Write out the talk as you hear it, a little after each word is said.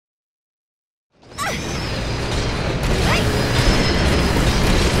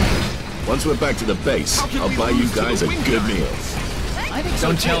Once we're back to the base, I'll buy you guys a good meal.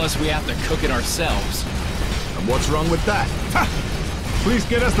 Don't tell us we have to cook it ourselves. And what's wrong with that? Ha! Please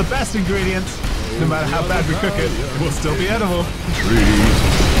get us the best ingredients. No matter how bad we cook it, we'll still be edible. Trees,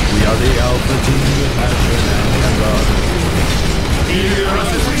 we are the alpha team with passion and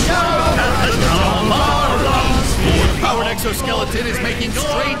Your powered exoskeleton is making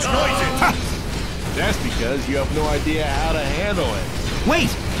strange noises. That's because you have no idea how to handle it. Wait!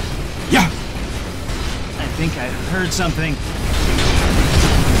 Yeah! I think I heard something.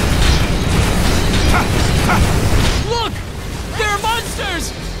 Look! There are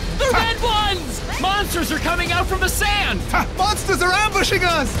monsters! The red ones! Monsters are coming out from the sand! Monsters are ambushing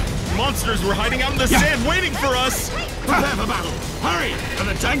us! Monsters were hiding out in the sand waiting for us. Prepare for battle! Hurry!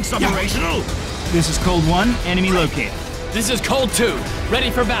 Are the tanks operational? This is Cold 1, enemy located. This is Cold 2, ready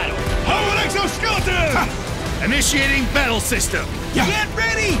for battle. Powered exoskeleton! Initiating battle system. Get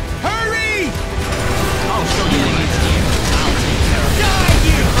ready! Hurry! I'll show you what I see. I'll take care of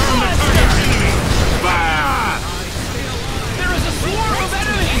you. Fire! There is a swarm of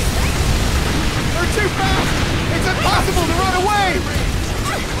enemies! They're too fast! It's impossible to run away!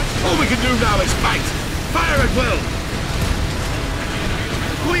 All we can do now is fight! Fire at will!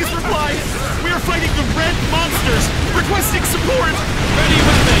 Please reply. We are fighting the red monsters. Requesting support. Ready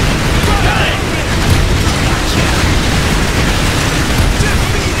with me! Got it!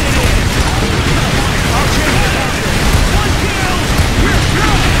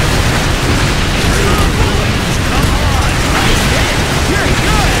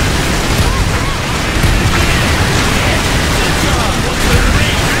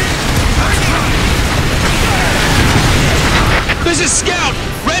 This is Scout.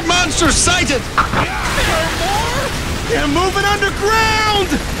 Red monsters sighted. They're moving underground!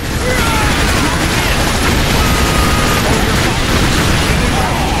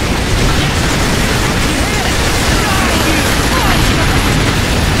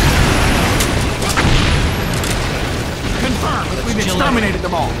 Confirmed! We've exterminated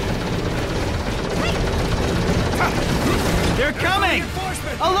them all. They're coming!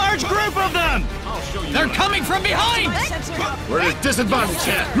 A large group of them! They're coming from behind! We're at a disadvantage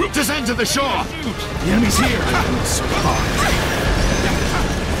here! Descend to the shore! The enemy's here.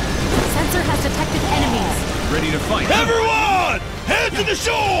 Sensor has detected enemies. Ready to fight. Everyone! Head to the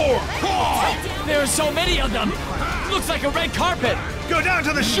shore! There are so many of them! Looks like a red carpet! Go down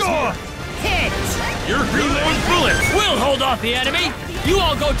to the shore! Hit! Your reload bullets! We'll hold off the enemy! You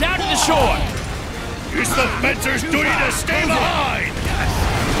all go down to the shore! It's the fencers' duty to stay behind!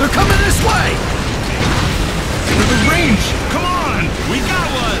 They're coming this way! Into the range! Come on! We got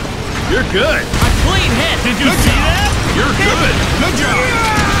one! You're good! A clean hit! Did you see that? You're good! Good job!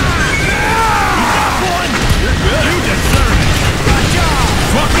 You got one! You're good! You deserve it! Good job!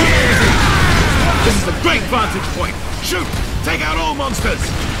 Fuck easy! This is a great vantage point! Shoot! Take out all monsters!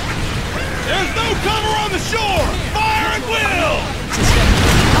 There's no cover on the shore! Fire at will!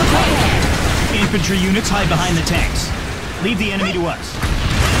 Infantry units hide behind the tanks. Leave the enemy to us.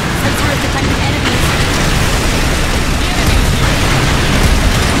 Sensor has detected enemies.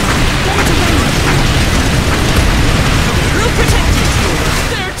 Group protected.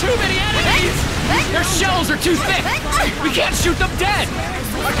 There are too many enemies! Their shells are too thick! We can't shoot them dead!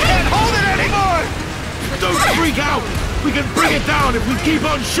 I can't hold it anymore! Don't freak out! We can bring it down if we keep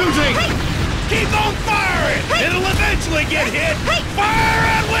on shooting! Keep on firing! It'll eventually get hit! Fire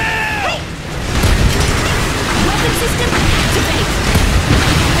at will! Weapon system activate.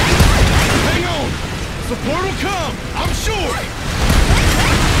 Hang on! Support will come! I'm sure!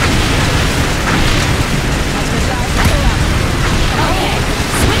 Okay,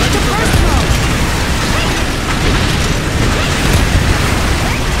 switch to burst mode.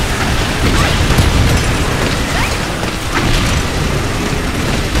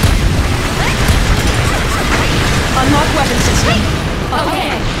 Unlock weapon system.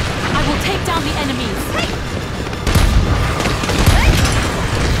 Okay, I will take down the enemies.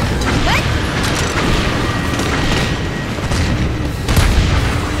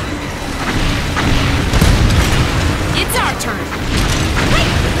 It's our turn.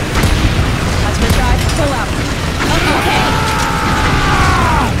 Plasma drive full out. Okay.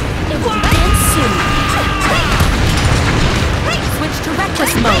 It will begin soon. Switch to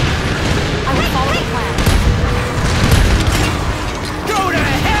reckless mode. I will follow the plan. Go to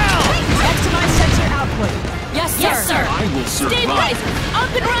hell! Maximize sensor output. Yes, sir. Yes, sir. I will survive! Stabilizer,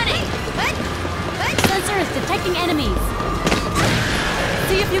 up and running. Sensor is detecting enemies.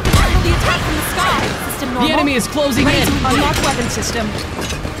 See if you can handle the attack from the sky. System normal. The enemy is closing in! Unlock weapon system.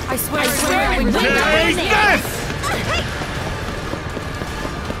 I swear, we will Take not win this!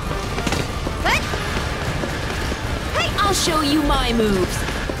 I'll show you my moves.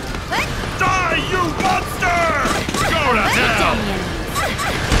 Die, you monster! Go to hell!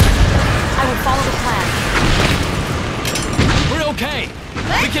 I will follow the plan. We're okay.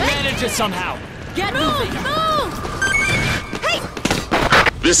 We can manage it somehow. Get moving! Move!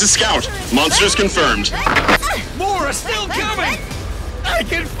 This is Scout. Monsters confirmed. More are still coming! I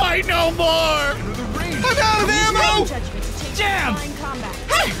can fight no more! I'm out of ammo! Jam!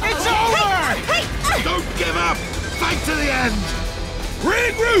 It's over! Don't give up! Fight to the end!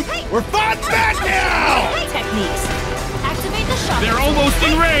 Regroup! We're fighting back now! Techniques. Activate the shot. They're almost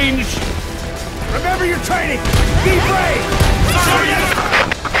in range! Remember your training! Be brave!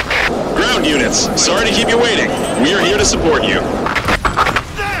 Ground units, sorry to keep you waiting. We are here to support you.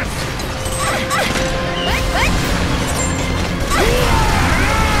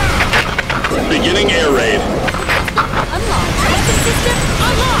 Beginning air raid. Unlock. Weapon system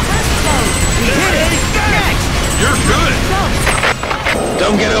unlock. You're good!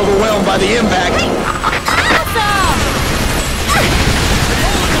 Don't get overwhelmed by the impact. Awesome!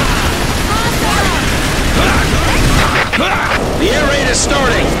 The air raid is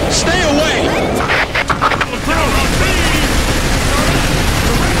starting. Stay away.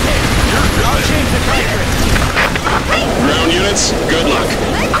 Ground units, good luck.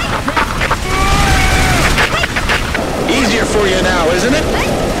 Easier for you now, isn't it?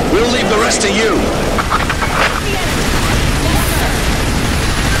 We'll leave the rest to you.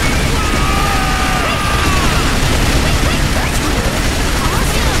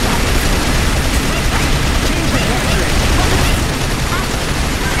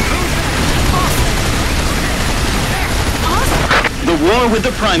 The war with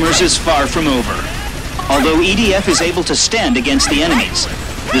the primers is far from over. Although EDF is able to stand against the enemies,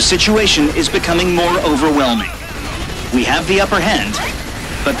 the situation is becoming more overwhelming. We have the upper hand,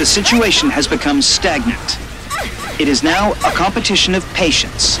 but the situation has become stagnant. It is now a competition of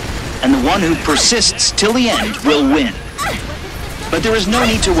patience, and the one who persists till the end will win. But there is no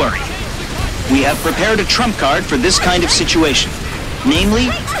need to worry. We have prepared a trump card for this kind of situation, namely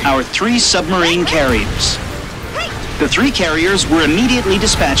our 3 submarine carriers. The 3 carriers were immediately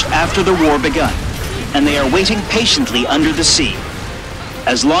dispatched after the war begun, and they are waiting patiently under the sea.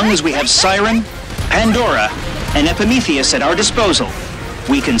 As long as we have Siren, Pandora, and Epimetheus at our disposal,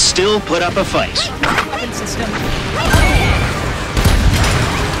 we can still put up a fight.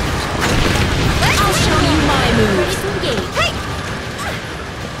 I'll show you my moves.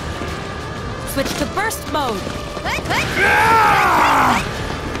 Switch to burst mode.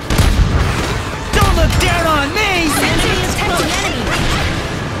 Don't look down on me! Sensei is detecting enemies.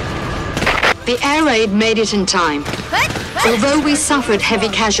 The air raid made it in time. Although we suffered heavy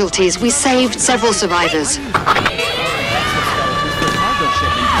casualties, we saved several survivors.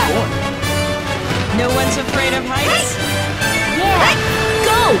 No one's afraid of heights?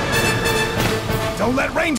 Go! Don't let range